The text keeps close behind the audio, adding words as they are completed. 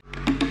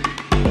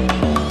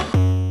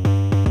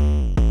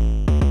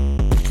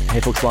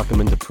folks, welcome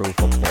into Pro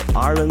Football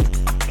Ireland.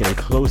 Getting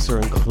closer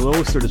and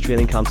closer to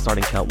training camp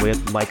starting. Can't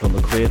wait. Michael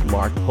McQuaid,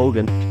 Mark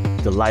Hogan,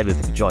 delighted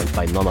to be joined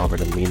by none other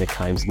than Mina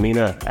Kimes.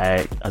 Mina,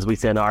 as we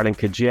say in Ireland,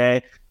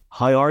 Kajay,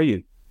 how are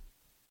you?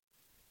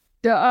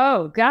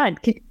 Oh, God.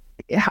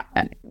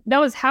 That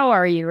was how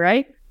are you,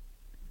 right?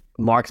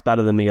 Mark's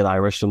better than me at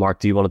Irish, so Mark,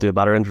 do you want to do a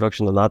better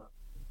introduction than that?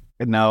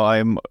 No,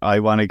 I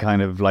want to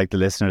kind of like the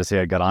listeners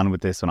here get on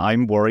with this one.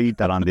 I'm worried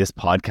that on this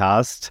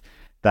podcast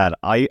that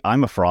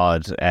I'm a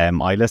fraud.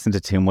 I listen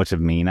to too much of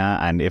Mina,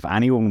 and if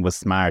anyone was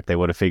smart, they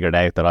would have figured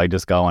out that I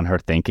just go on her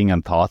thinking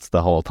and thoughts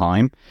the whole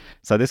time.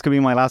 So this could be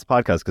my last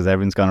podcast because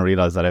everyone's going to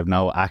realise that I have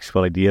no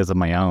actual ideas of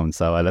my own.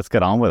 So let's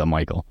get on with it,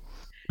 Michael.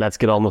 Let's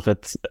get on with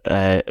it.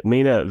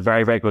 Mina,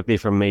 very, very quickly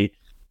from me,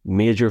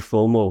 major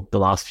FOMO the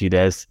last few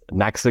days.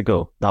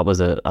 Mexico, that was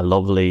a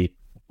lovely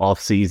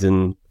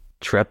off-season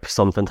trip,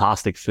 some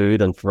fantastic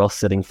food, and for us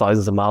sitting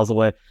thousands of miles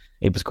away,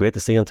 it was great to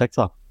see on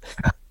TikTok.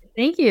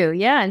 Thank you.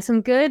 Yeah, and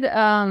some good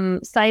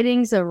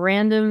sightings of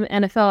random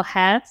NFL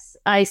hats.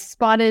 I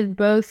spotted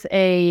both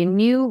a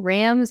new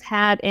Rams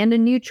hat and a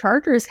new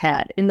Chargers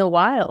hat in the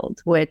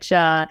wild, which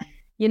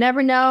you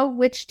never know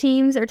which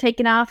teams are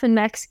taking off in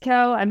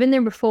Mexico. I've been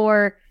there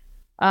before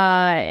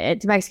to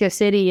Mexico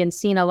City and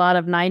seen a lot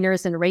of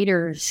Niners and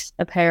Raiders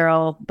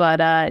apparel, but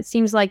it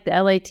seems like the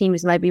LA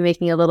teams might be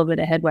making a little bit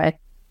of headway.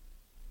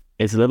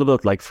 It's a little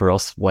bit like for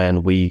us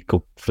when we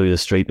go through the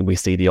street and we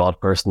see the odd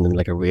person in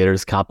like a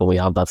Raiders cap and we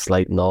have that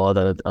slight nod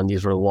and you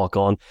sort of walk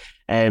on.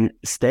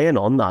 Staying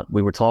on that,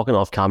 we were talking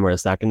off camera a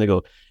second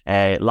ago.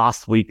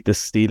 Last week, the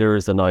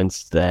Steelers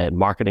announced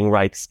marketing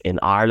rights in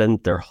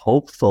Ireland. They're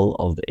hopeful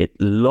of it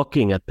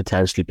looking at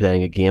potentially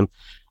playing a game.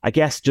 I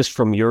guess just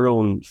from your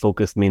own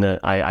focus, Mina,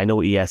 I know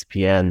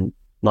ESPN,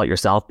 not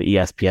yourself, but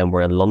ESPN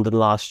were in London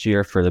last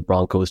year for the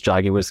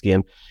Broncos-Jaguars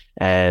game.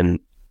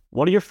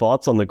 What are your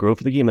thoughts on the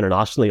growth of the game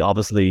internationally?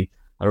 Obviously,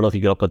 I don't know if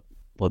you get up at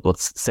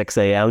what's 6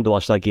 a.m. to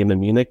watch that game in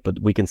Munich, but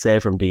we can say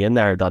from being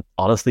there that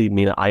honestly,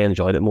 Mina, I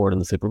enjoyed it more than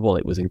the Super Bowl.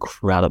 It was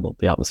incredible,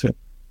 the atmosphere.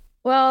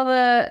 Well,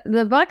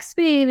 the Bucs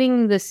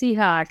beating the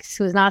Seahawks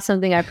was not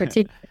something I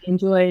particularly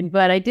enjoyed,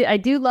 but I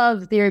do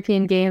love the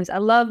European games. I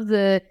love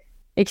the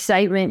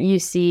excitement you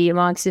see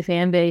amongst the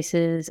fan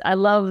bases. I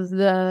love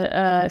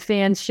the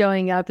fans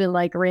showing up in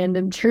like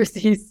random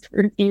jerseys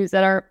for teams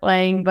that aren't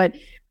playing, but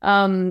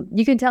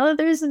you can tell that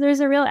there's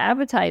a real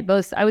appetite.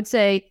 Both, I would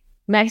say,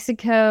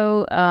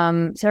 Mexico,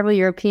 several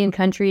European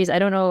countries. I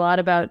don't know a lot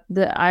about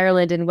the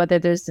Ireland and whether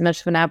there's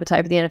much of an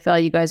appetite for the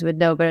NFL. You guys would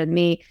know better than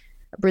me.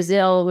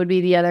 Brazil would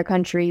be the other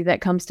country that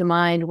comes to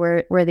mind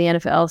where the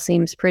NFL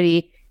seems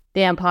pretty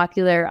damn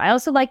popular. I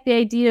also like the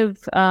idea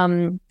of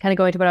kind of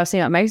going to what I was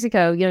saying about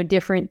Mexico. You know,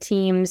 different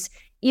teams,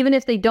 even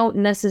if they don't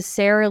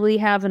necessarily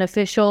have an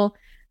official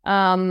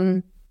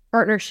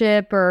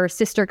partnership or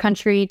sister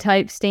country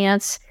type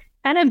stance,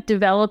 kind of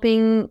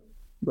developing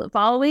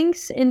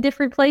followings in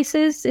different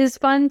places is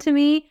fun to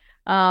me.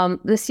 The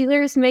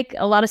Steelers make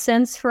a lot of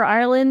sense for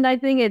Ireland, I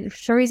think. For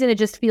some reason, it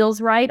just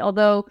feels right.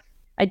 Although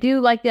I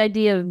do like the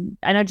idea of,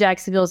 I know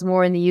Jacksonville's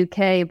more in the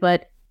UK,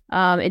 but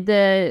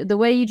the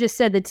way you just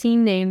said the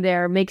team name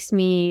there makes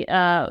me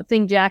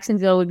think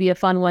Jacksonville would be a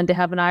fun one to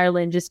have in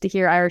Ireland, just to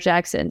hear Irish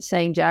accents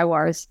saying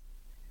Jaguars.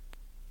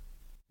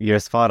 You're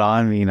spot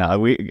on, Mina. I'm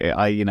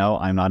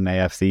not an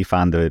AFC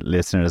fan, the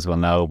listeners will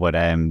know, but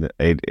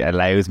it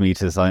allows me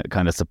to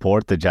kind of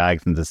support the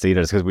Jags and the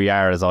Steelers because we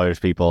are, as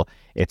Irish people,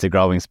 it's a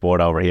growing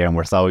sport over here and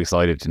we're so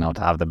excited, to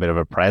have the bit of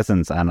a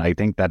presence, and I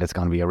think that it's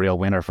going to be a real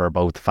winner for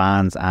both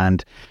fans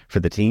and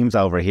for the teams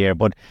over here.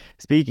 But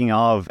speaking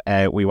of,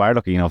 we were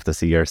lucky enough to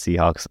see your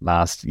Seahawks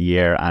last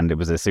year and it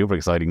was a super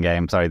exciting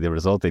game. Sorry, the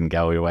result didn't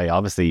go your way,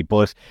 obviously,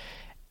 but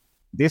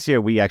this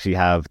year we actually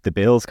have the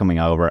Bills coming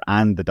over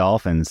and the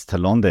Dolphins to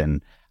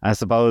London. I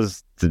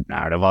suppose the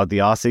narrative of the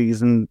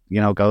offseason,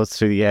 goes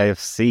through the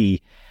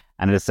AFC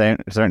and it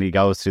certainly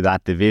goes through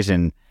that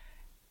division.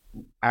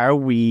 Are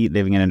we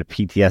living in a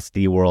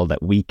PTSD world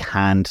that we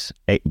can't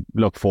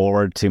look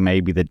forward to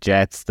maybe the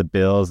Jets, the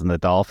Bills and the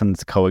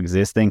Dolphins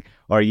coexisting?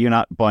 Or are you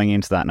not buying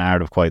into that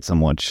narrative quite so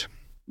much?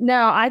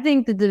 No, I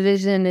think the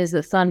division is the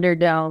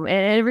Thunderdome.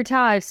 And every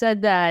time I've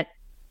said that,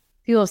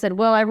 people said,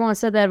 well, everyone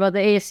said that about the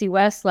AFC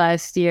West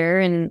last year,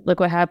 and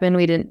look what happened.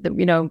 We didn't,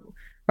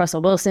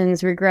 Russell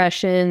Wilson's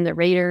regression, the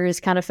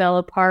Raiders kind of fell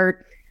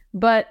apart.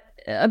 But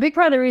a big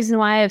part of the reason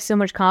why I have so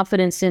much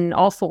confidence in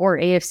all four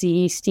AFC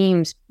East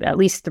teams, at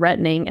least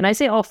threatening, and I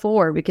say all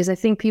four because I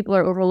think people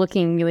are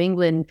overlooking New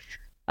England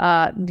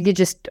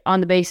just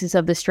on the basis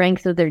of the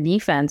strength of their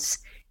defense,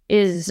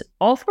 is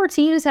all four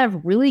teams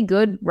have really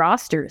good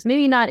rosters.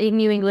 Maybe not in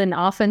New England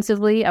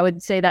offensively. I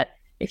would say that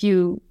if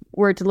you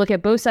were to look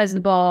at both sides of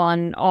the ball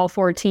on all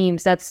four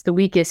teams, that's the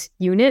weakest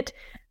unit.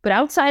 But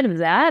outside of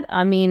that,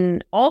 I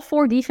mean, all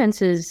four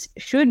defenses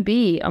should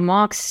be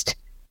amongst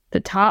the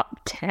top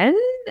 10,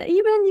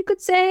 even, you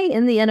could say,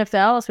 in the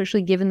NFL,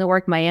 especially given the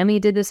work Miami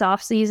did this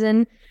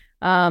offseason.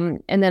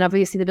 And then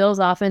obviously the Bills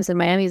offense and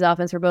Miami's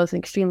offense were both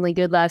extremely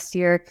good last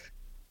year.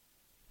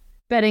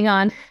 betting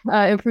on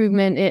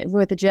improvement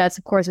with the Jets,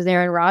 of course, with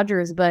Aaron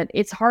Rodgers, but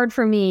it's hard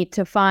for me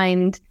to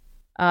find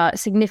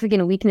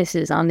significant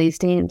weaknesses on these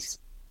teams.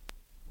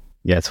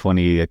 Yeah, it's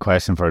funny. A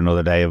question for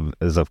another day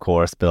is, of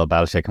course, Bill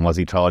Belichick, and was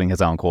he trolling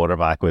his own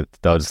quarterback with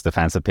those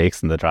defensive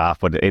picks in the draft?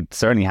 But it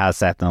certainly has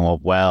set them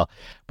up well.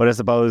 But I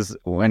suppose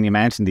when you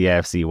mentioned the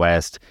AFC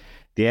West,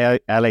 the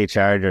LA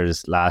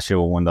Chargers last year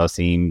were one of those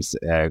teams,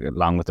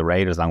 along with the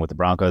Raiders, along with the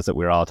Broncos, that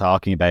we were all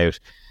talking about.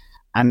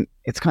 And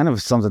it's kind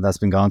of something that's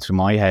been going through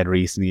my head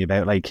recently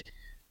about, like,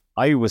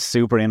 I was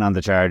super in on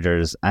the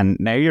Chargers, and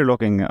now you're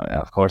looking,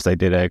 of course, I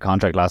did a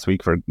contract last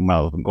week for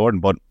Melvin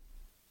Gordon, but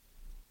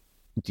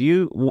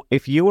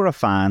if you were a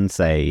fan,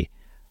 say,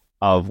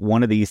 of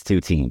one of these two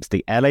teams,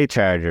 the LA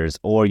Chargers,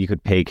 or you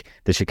could pick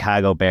the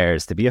Chicago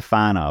Bears to be a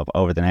fan of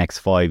over the next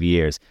 5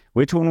 years,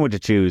 which one would you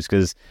choose?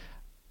 Because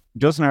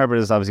Justin Herbert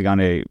is obviously going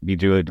to be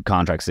due a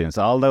contract soon.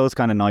 So all those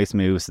kind of nice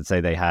moves that, say,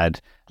 they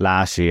had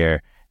last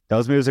year,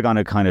 those moves are going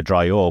to kind of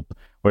dry up.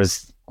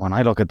 Whereas when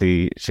I look at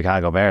the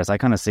Chicago Bears, I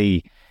kind of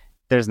see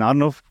there's not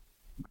enough,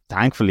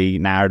 thankfully,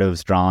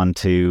 narratives drawn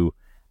to,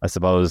 I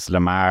suppose,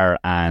 Lamar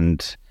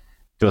and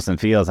Justin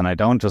Fields. And I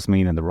don't just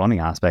mean in the running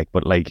aspect,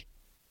 but like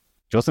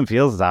Justin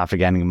Fields is after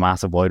getting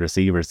massive wide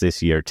receivers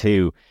this year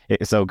too.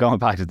 So going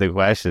back to the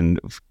question,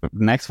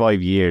 next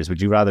 5 years,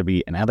 would you rather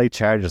be an LA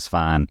Chargers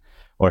fan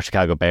or a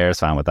Chicago Bears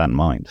fan with that in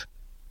mind?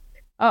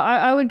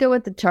 I would go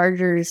with the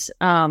Chargers.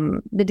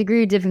 The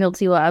degree of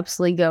difficulty will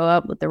absolutely go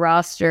up with the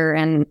roster,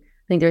 and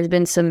I think there's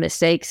been some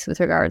mistakes with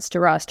regards to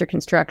roster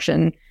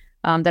construction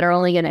that are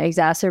only going to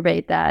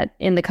exacerbate that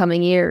in the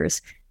coming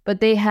years. But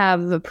they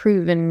have a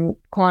proven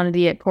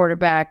quantity at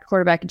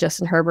quarterback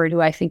Justin Herbert,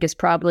 who I think is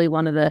probably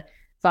one of the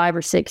 5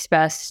 or 6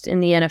 best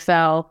in the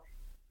NFL.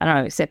 I don't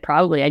know, I said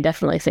probably, I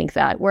definitely think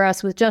that.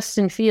 Whereas with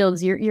Justin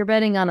Fields, you're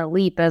betting on a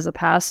leap as a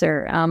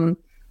passer.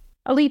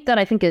 A leap that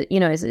I think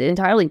is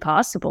entirely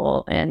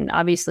possible. And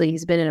obviously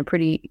he's been in a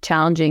pretty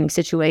challenging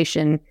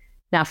situation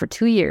now for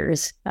 2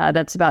 years.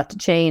 That's about to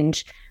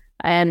change.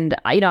 And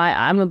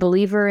I'm a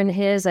believer in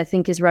his. I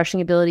think his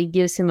rushing ability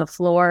gives him a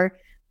floor,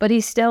 but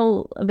he's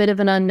still a bit of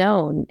an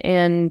unknown.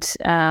 And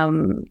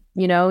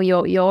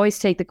you always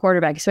take the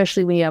quarterback,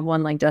 especially when you have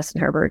one like Justin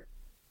Herbert.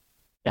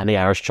 Any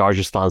Irish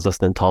Chargers fans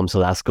listening, Tom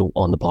Salasco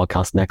on the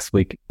podcast next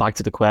week. Back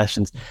to the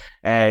questions.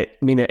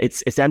 Mina,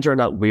 it's entering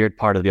that weird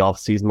part of the off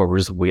season where we're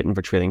just waiting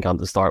for training camp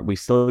to start. We've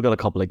still got a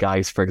couple of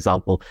guys, for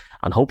example,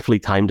 and hopefully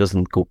time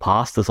doesn't go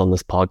past us on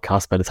this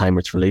podcast by the time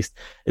it's released.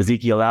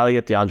 Ezekiel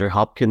Elliott, DeAndre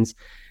Hopkins,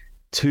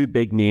 2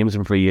 big names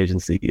in free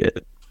agency.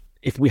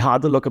 If we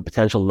had to look at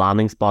potential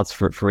landing spots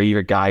for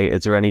either guy,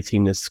 is there any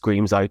team that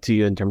screams out to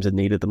you in terms of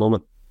need at the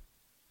moment?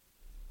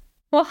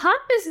 Well,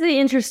 Hop is the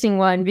interesting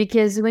one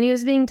because when he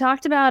was being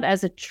talked about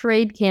as a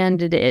trade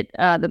candidate,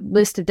 the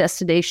list of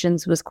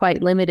destinations was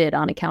quite limited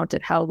on account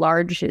of how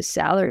large his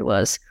salary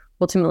was.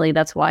 Ultimately,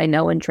 that's why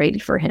no one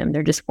traded for him.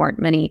 There just weren't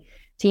many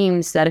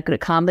teams that could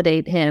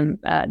accommodate him,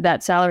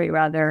 that salary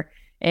rather.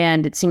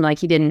 And it seemed like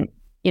he didn't,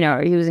 he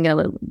wasn't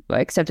going to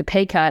accept a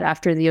pay cut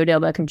after the Odell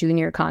Beckham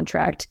Jr.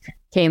 contract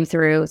came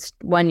through. It's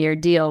a 1-year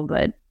deal,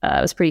 but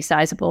it was pretty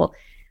sizable.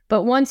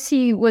 But once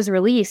he was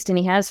released, and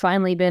he has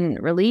finally been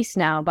released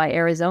now by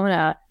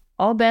Arizona,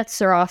 all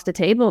bets are off the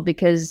table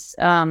because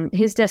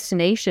his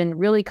destination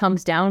really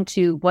comes down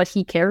to what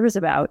he cares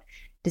about.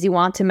 Does he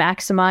want to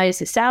maximize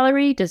his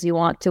salary? Does he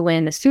want to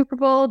win a Super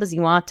Bowl? Does he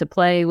want to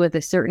play with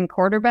a certain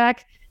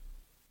quarterback?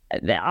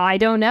 I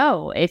don't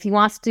know. If he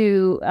wants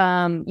to,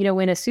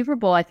 win a Super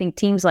Bowl, I think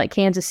teams like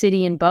Kansas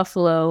City and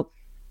Buffalo,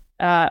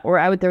 or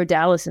I would throw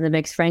Dallas in the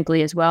mix,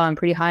 frankly, as well. I'm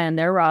pretty high on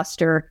their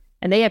roster.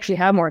 And they actually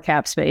have more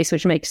cap space,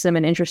 which makes them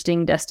an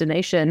interesting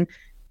destination.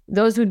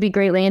 Those would be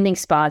great landing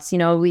spots.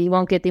 We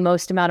won't get the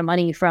most amount of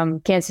money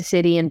from Kansas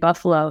City and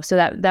Buffalo, so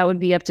that would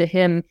be up to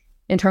him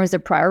in terms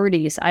of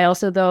priorities. I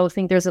also, though,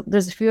 think there's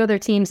a few other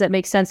teams that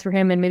make sense for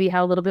him and maybe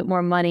have a little bit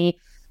more money.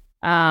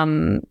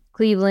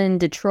 Cleveland,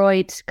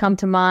 Detroit come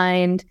to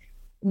mind.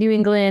 New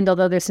England,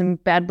 although there's some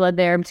bad blood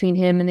there between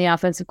him and the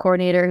offensive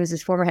coordinator, who's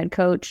his former head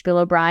coach, Bill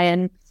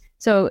O'Brien.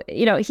 So,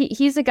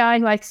 he's a guy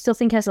who I still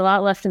think has a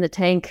lot left in the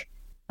tank.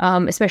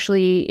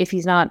 Especially if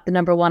he's not the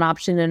number one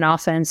option in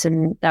offense,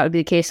 and that would be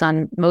the case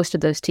on most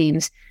of those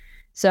teams.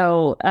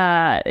 So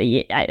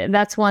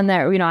that's one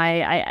that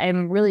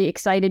I'm really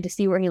excited to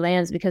see where he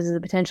lands because of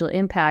the potential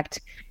impact.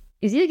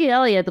 Ezekiel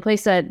Elliott, the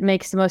place that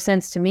makes the most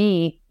sense to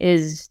me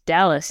is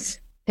Dallas.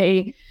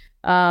 They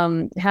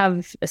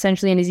have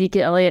essentially an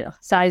Ezekiel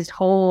Elliott-sized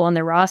hole on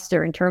their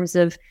roster in terms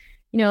of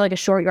like a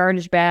short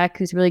yardage back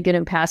who's really good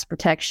in pass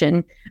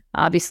protection.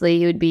 Obviously,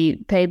 he would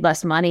be paid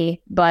less money,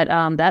 but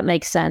that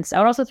makes sense. I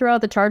would also throw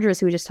out the Chargers,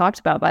 who we just talked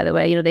about, by the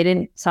way. They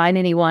didn't sign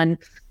anyone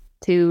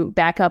to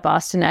back up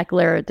Austin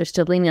Eckler. They're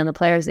still leaning on the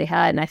players they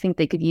had, and I think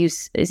they could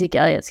use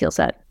Ezekiel Elliott's skill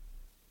set.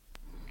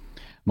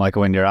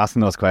 Michael, when you're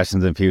asking those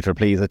questions in future,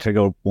 please, a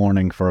trigger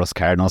warning for us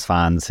Cardinals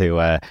fans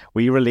who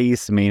we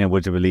released, Mina,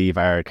 would you believe,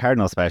 our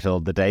Cardinal special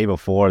the day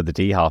before the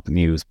D-Hop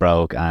news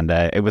broke, and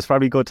it was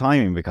probably good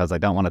timing because I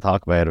don't want to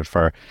talk about it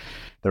for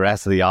the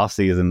rest of the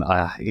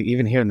offseason.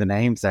 Even hearing the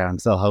names there, I'm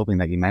still hoping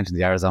that you mentioned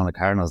the Arizona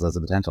Cardinals as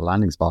a potential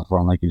landing spot for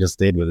him, like you just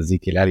did with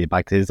Ezekiel Elliott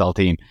back to his old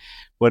team.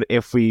 But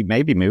if we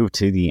maybe move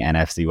to the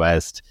NFC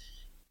West,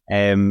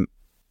 I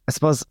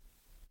suppose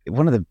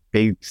one of the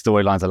big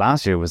storylines of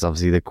last year was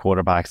obviously the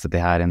quarterbacks that they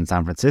had in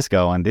San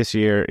Francisco, and this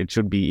year it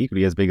should be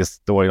equally as big a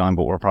storyline,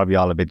 but we're probably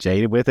all a bit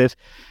jaded with it.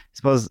 I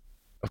suppose,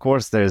 of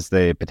course, there's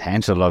the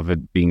potential of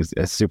it being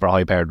a super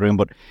high-powered room,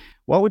 but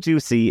what would you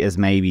see as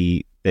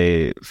maybe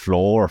the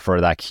floor for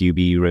that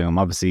QB room?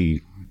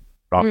 Obviously,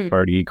 Brock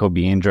Purdy could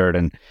be injured,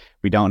 and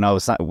we don't know.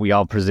 We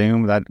all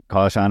presume that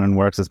Kyle Shanahan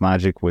works his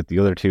magic with the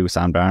other two,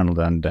 Sam Darnold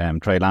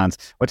and Trey Lance.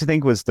 What do you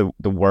think was the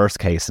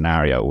worst-case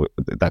scenario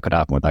that could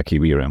happen with that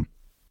QB room?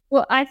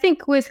 Well, I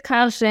think with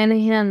Kyle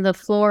Shanahan, the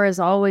floor is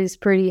always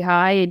pretty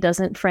high. It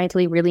doesn't,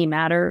 frankly, really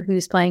matter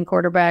who's playing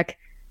quarterback.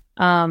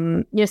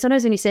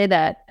 Sometimes when you say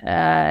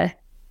that,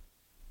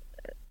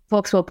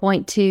 folks will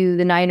point to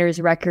the Niners'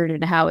 record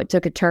and how it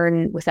took a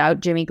turn without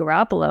Jimmy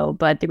Garoppolo.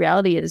 But the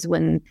reality is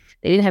when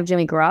they didn't have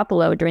Jimmy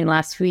Garoppolo during the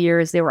last few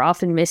years, they were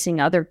often missing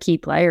other key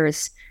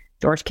players,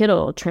 George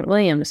Kittle, Trent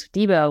Williams,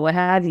 Debo, what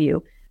have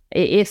you.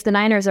 If the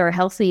Niners are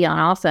healthy on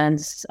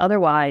offense,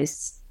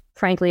 otherwise,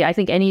 frankly, I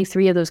think any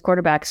three of those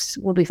quarterbacks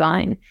will be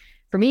fine.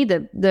 For me,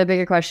 the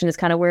bigger question is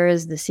kind of where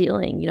is the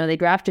ceiling? They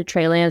drafted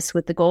Trey Lance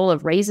with the goal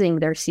of raising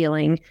their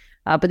ceiling,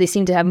 but they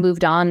seem to have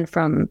moved on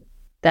from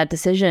that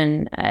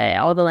decision.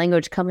 All the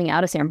language coming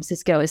out of San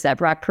Francisco is that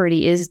Brock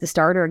Purdy is the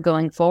starter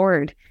going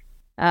forward.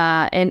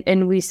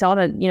 And we saw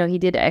that, he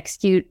did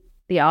execute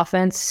the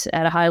offense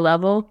at a high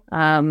level,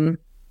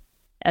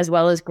 as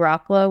well as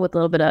Garoppolo with a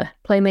little bit of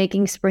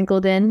playmaking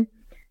sprinkled in.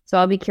 So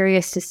I'll be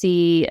curious to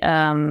see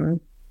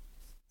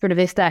sort of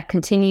if that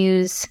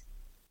continues,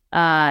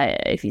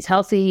 if he's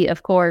healthy,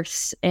 of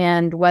course,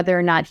 and whether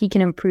or not he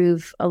can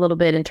improve a little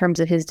bit in terms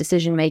of his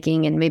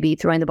decision-making and maybe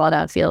throwing the ball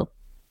downfield.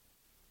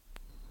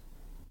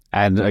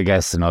 And I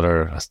guess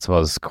another, I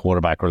suppose,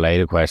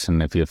 quarterback-related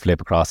question, if you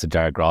flip across to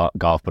Jared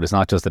Goff, but it's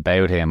not just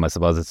about him. I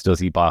suppose it's does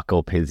he back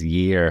up his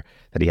year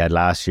that he had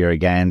last year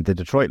again? The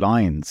Detroit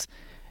Lions,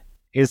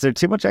 is there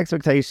too much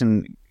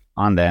expectation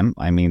on them?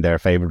 I mean, they're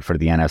favoured for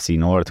the NFC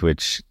North,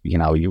 which,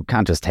 you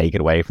can't just take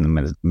it away from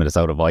the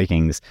Minnesota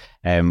Vikings.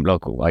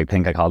 Look, I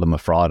think I called them a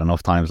fraud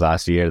enough times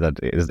last year that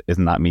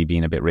isn't that me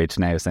being a bit rich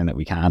now saying that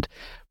we can't.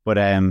 But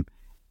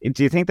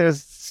do you think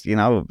there's,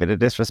 a bit of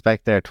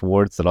disrespect there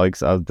towards the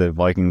likes of the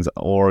Vikings?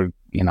 Or,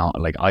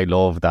 I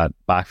love that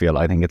backfield.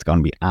 I think it's going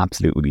to be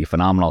absolutely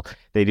phenomenal.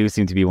 They do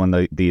seem to be one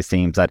of these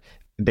teams that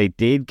they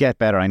did get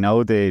better. I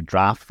know the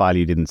draft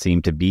value didn't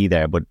seem to be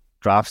there, but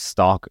draft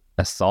stock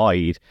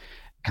aside,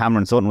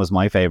 Cameron Sutton was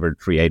my favourite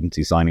free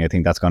agency signing. I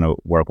think that's going to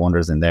work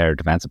wonders in their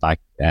defensive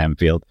back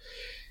field.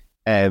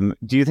 Do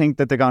you think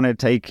that they're going to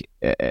take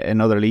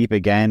another leap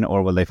again,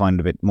 or will they find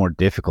it a bit more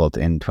difficult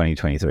in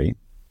 2023?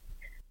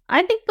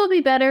 I think they'll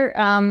be better.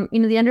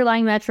 The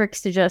underlying metrics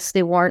suggest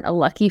they weren't a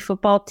lucky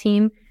football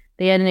team.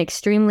 They had an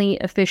extremely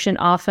efficient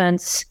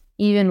offense,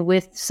 even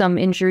with some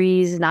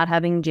injuries, not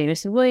having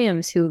Jameson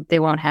Williams, who they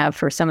won't have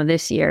for some of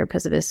this year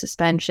because of his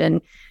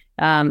suspension.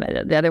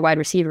 The other wide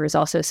receiver is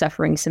also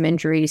suffering some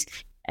injuries.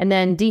 And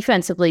then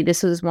defensively,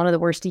 this was one of the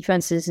worst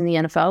defenses in the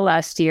NFL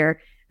last year.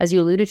 As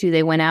you alluded to,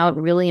 they went out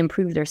and really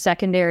improved their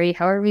secondary.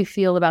 However you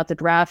feel about the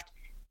draft,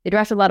 they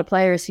drafted a lot of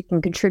players who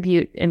can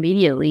contribute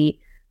immediately.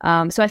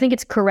 So I think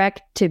it's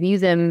correct to view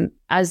them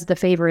as the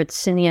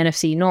favorites in the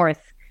NFC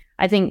North.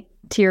 I think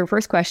to your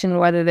first question,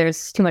 whether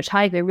there's too much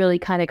hype, it really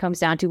kind of comes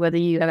down to whether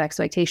you have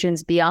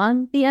expectations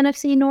beyond the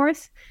NFC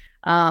North.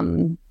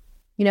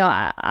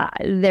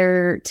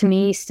 They're, to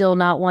me, still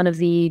not one of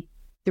the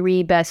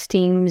three best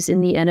teams in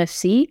the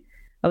NFC.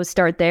 I would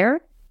start there,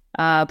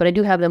 but I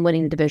do have them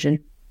winning the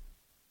division.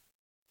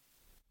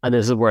 And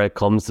this is where it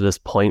comes to this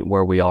point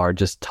where we are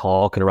just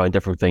talking around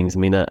different things.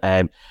 Mina,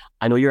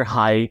 I know you're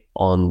high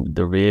on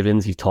the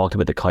Ravens. You've talked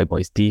about the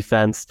Cowboys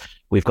defense.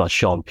 We've got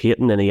Sean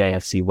Payton in the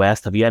AFC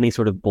West. Have you any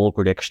sort of bold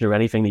prediction or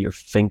anything that you're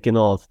thinking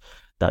of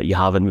that you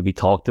haven't maybe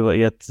talked about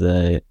yet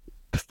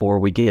before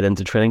we get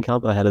into training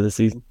camp ahead of the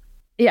season?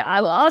 Yeah,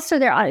 I'll start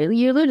there.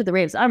 You alluded to the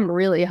Ravens. I'm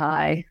really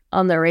high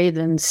on the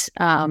Ravens.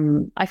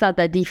 I thought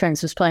that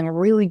defense was playing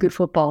really good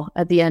football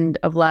at the end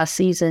of last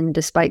season,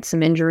 despite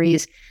some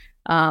injuries.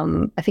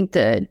 I think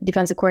the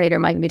defensive coordinator,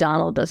 Mike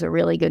McDonald, does a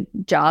really good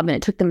job, and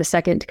it took them a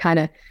second to kind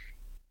of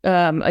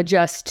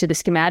adjust to the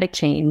schematic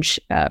change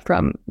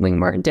from Wing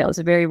Martindale. It's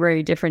a very,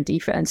 very different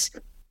defense.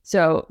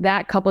 So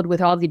that, coupled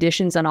with all the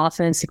additions on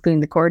offense,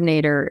 including the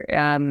coordinator,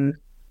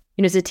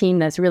 it's a team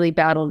that's really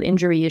battled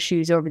injury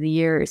issues over the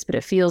years, but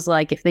it feels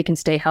like if they can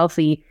stay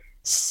healthy,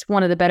 it's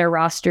one of the better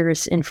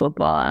rosters in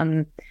football.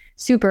 I'm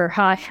super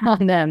high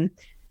on them.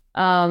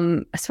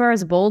 As far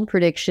as bold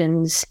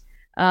predictions,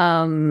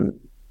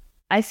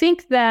 I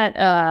think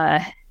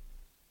that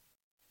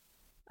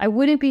I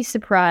wouldn't be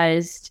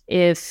surprised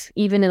if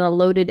even in a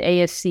loaded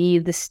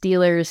AFC, the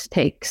Steelers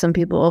take some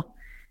people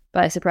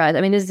by surprise.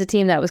 I mean, this is a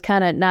team that was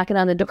kind of knocking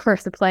on the door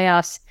of the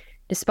playoffs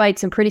despite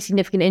some pretty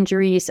significant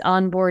injuries,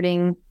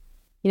 onboarding,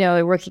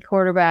 a rookie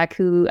quarterback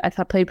who I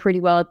thought played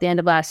pretty well at the end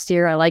of last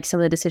year. I like some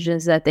of the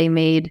decisions that they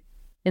made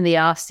in the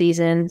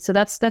offseason. So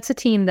that's a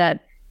team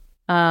that,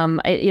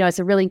 it's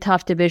a really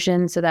tough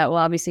division, so that will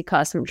obviously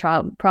cause some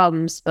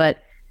problems. But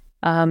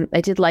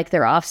I did like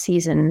their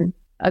offseason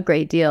a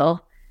great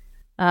deal.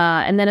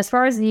 And then as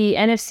far as the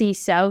NFC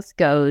South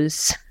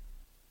goes,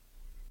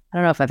 I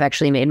don't know if I've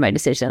actually made my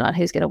decision on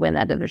who's going to win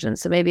that division.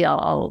 So maybe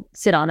I'll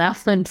sit on that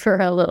one for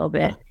a little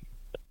bit.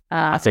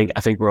 I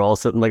think we're all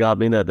sitting like that,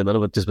 Mina, at the minute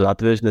with that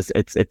division.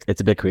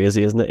 It's a bit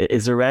crazy, isn't it?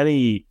 Is there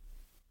any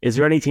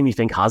team you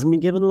think hasn't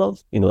been given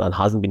love, and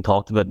hasn't been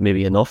talked about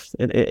maybe enough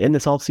in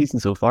this off season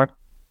so far?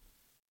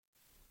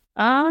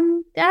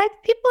 People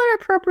are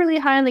appropriately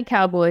high on the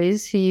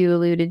Cowboys, who you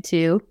alluded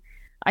to.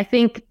 I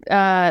think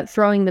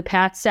throwing the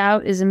Pats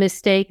out is a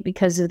mistake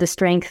because of the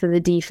strength of the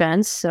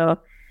defense. So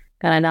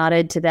kind of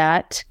nodded to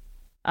that.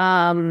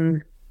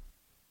 Let's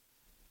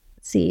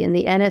see, in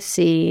the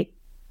NFC.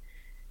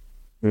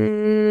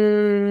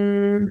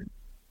 Well,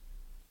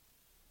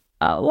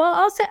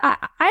 I'll say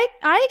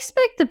I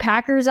expect the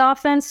Packers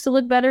offense to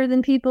look better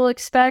than people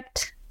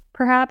expect,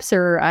 perhaps,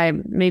 or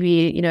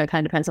maybe it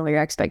kind of depends on what your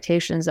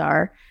expectations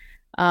are.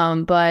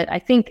 But I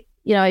think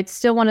it's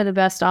still one of the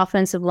best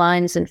offensive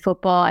lines in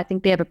football. I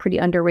think they have a pretty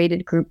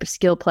underrated group of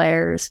skill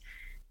players,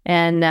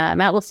 and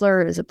Matt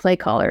LaFleur as a play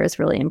caller has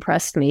really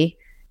impressed me.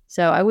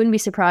 So I wouldn't be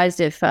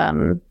surprised if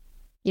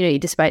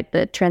despite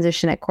the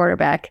transition at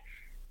quarterback.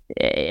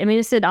 I mean,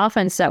 it's an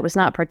offense that was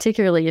not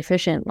particularly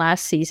efficient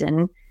last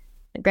season.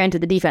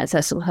 Granted, the defense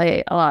has to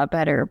play a lot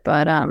better,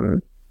 but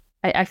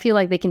I feel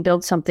like they can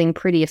build something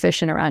pretty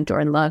efficient around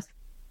Jordan Love.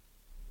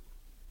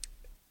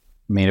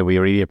 Mina, we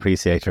really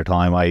appreciate your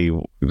time. I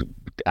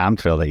am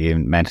thrilled that you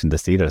mentioned the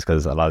Steelers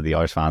because a lot of the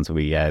Irish fans will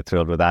be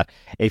thrilled with that.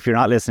 If you're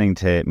not listening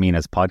to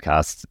Mina's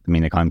podcast, the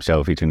Mina Kime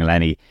Show featuring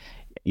Lenny,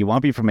 you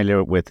won't be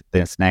familiar with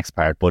this next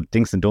part, but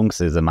Dinks and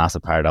Dunks is a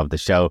massive part of the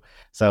show.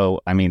 So,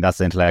 I mean, that's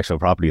intellectual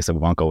property, so we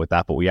won't go with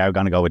that. But we are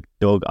going to go with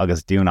Doug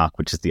Agus Dúnach,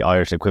 which is the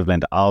Irish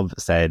equivalent of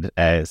said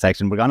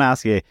section. We're going to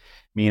ask you,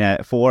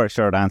 Mina, 4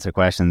 short answer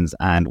questions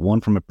and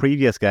one from a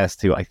previous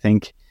guest who I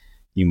think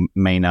you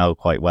may know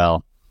quite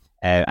well.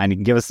 And you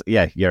can give us,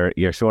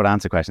 your short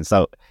answer question.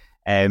 So,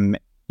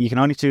 you can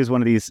only choose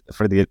one of these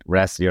for the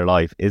rest of your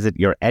life. Is it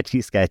your Etch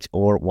a Sketch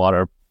or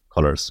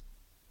watercolors?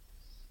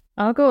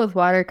 I'll go with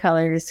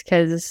watercolors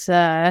because, it's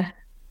a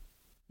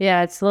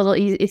little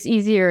it's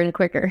easier and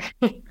quicker.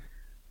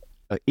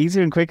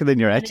 Easier and quicker than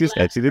your Etch a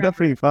Sketch. You did that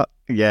pretty fast.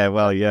 Yeah,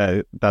 well,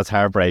 yeah, that's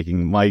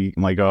heartbreaking.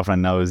 My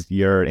girlfriend knows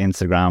your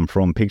Instagram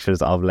from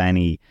pictures of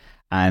Lenny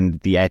and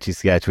the Etch a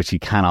Sketch, which she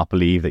cannot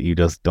believe that you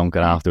just dunk it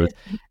afterwards.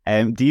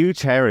 Do you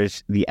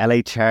cherish the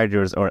LA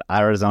Chargers or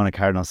Arizona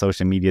Cardinals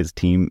social media's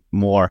team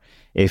more?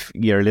 If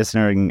you're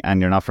listening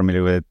and you're not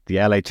familiar with the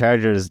LA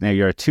Chargers, now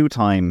you're a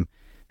 2-time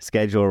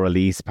schedule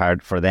release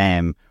part for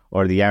them,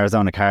 or the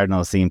Arizona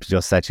Cardinals seem to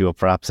just set you up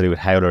for absolute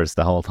howlers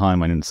the whole time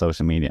when in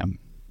social media.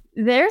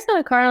 The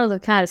Arizona Cardinals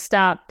have kind of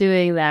stopped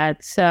doing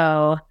that,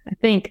 so I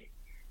think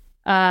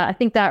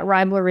that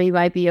rivalry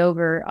might be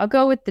over. I'll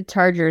go with the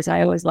Chargers.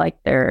 I always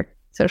like their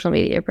social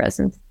media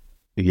presence.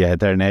 Yeah,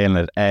 they're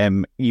nailing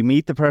it. You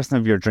meet the person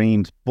of your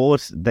dreams,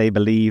 but they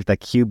believe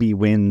that QB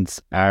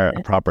wins are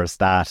a proper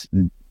stat.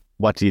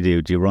 What do you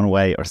do? Do you run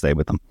away or stay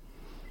with them?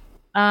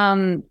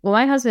 Well,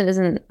 my husband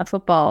isn't a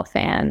football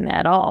fan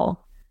at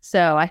all,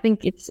 so I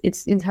think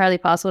it's entirely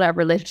possible to have a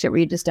relationship where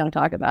you just don't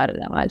talk about it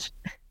that much.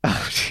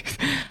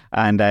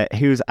 And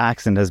whose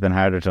accent has been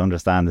harder to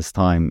understand this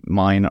time,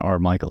 mine or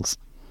Michael's?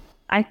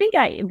 I think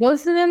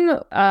both of them,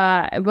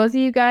 both of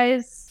you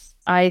guys,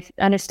 I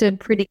understood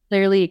pretty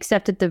clearly,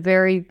 except at the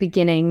very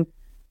beginning.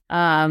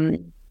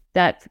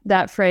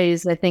 That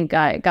phrase I think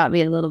got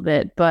me a little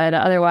bit, but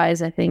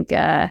otherwise I think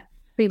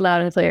pretty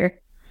loud and clear.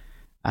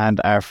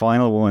 And our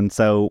final one.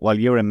 So while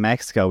you were in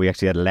Mexico, we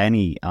actually had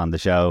Lenny on the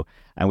show,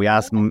 and we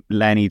asked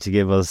Lenny to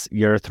give us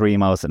your 3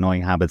 most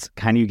annoying habits.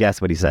 Can you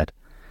guess what he said?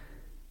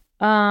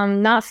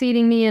 Not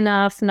feeding me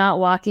enough, not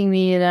walking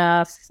me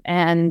enough,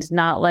 and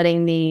not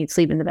letting me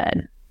sleep in the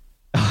bed.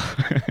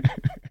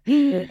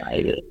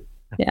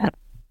 Yeah.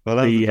 Well,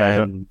 that's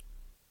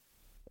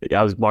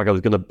I was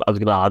gonna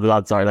add to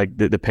that. Sorry, like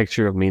the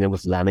picture of Mina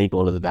with Lenny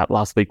going to the vet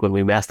last week when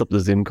we messed up the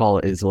Zoom call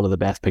is one of the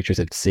best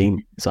pictures I've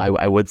seen. So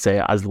I would say,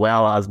 as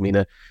well as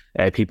Mina,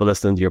 people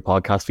listening to your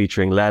podcast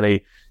featuring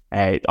Lenny,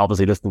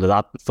 obviously listening to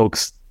that,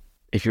 folks.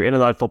 If you're in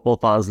and out football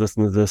fans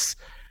listening to this,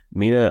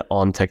 Mina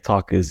on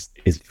TikTok is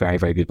very,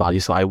 very good value.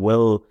 So I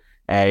will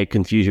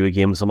confuse you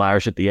again with some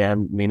Irish at the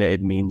end. Mina,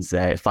 it means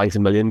thanks a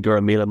million,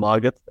 Gura Mila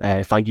Margaret.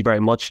 Thank you very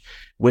much.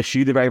 Wish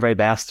you the very, very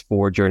best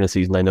for during the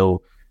season. I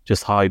know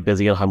just how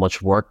busy and how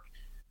much work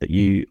that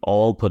you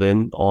all put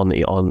in on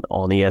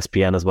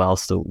ESPN as well.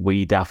 So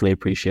we definitely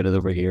appreciate it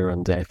over here.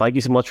 And thank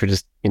you so much for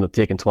just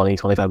taking 20,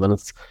 25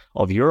 minutes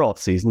of your off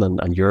season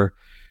and your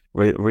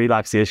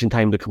relaxation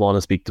time to come on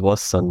and speak to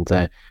us. And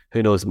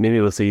who knows, maybe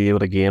we'll see you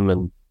at a game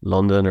in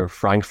London or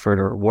Frankfurt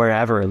or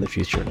wherever in the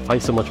future.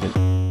 Thanks so much, mate.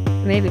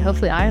 Maybe,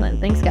 hopefully Ireland.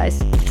 Thanks,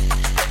 guys.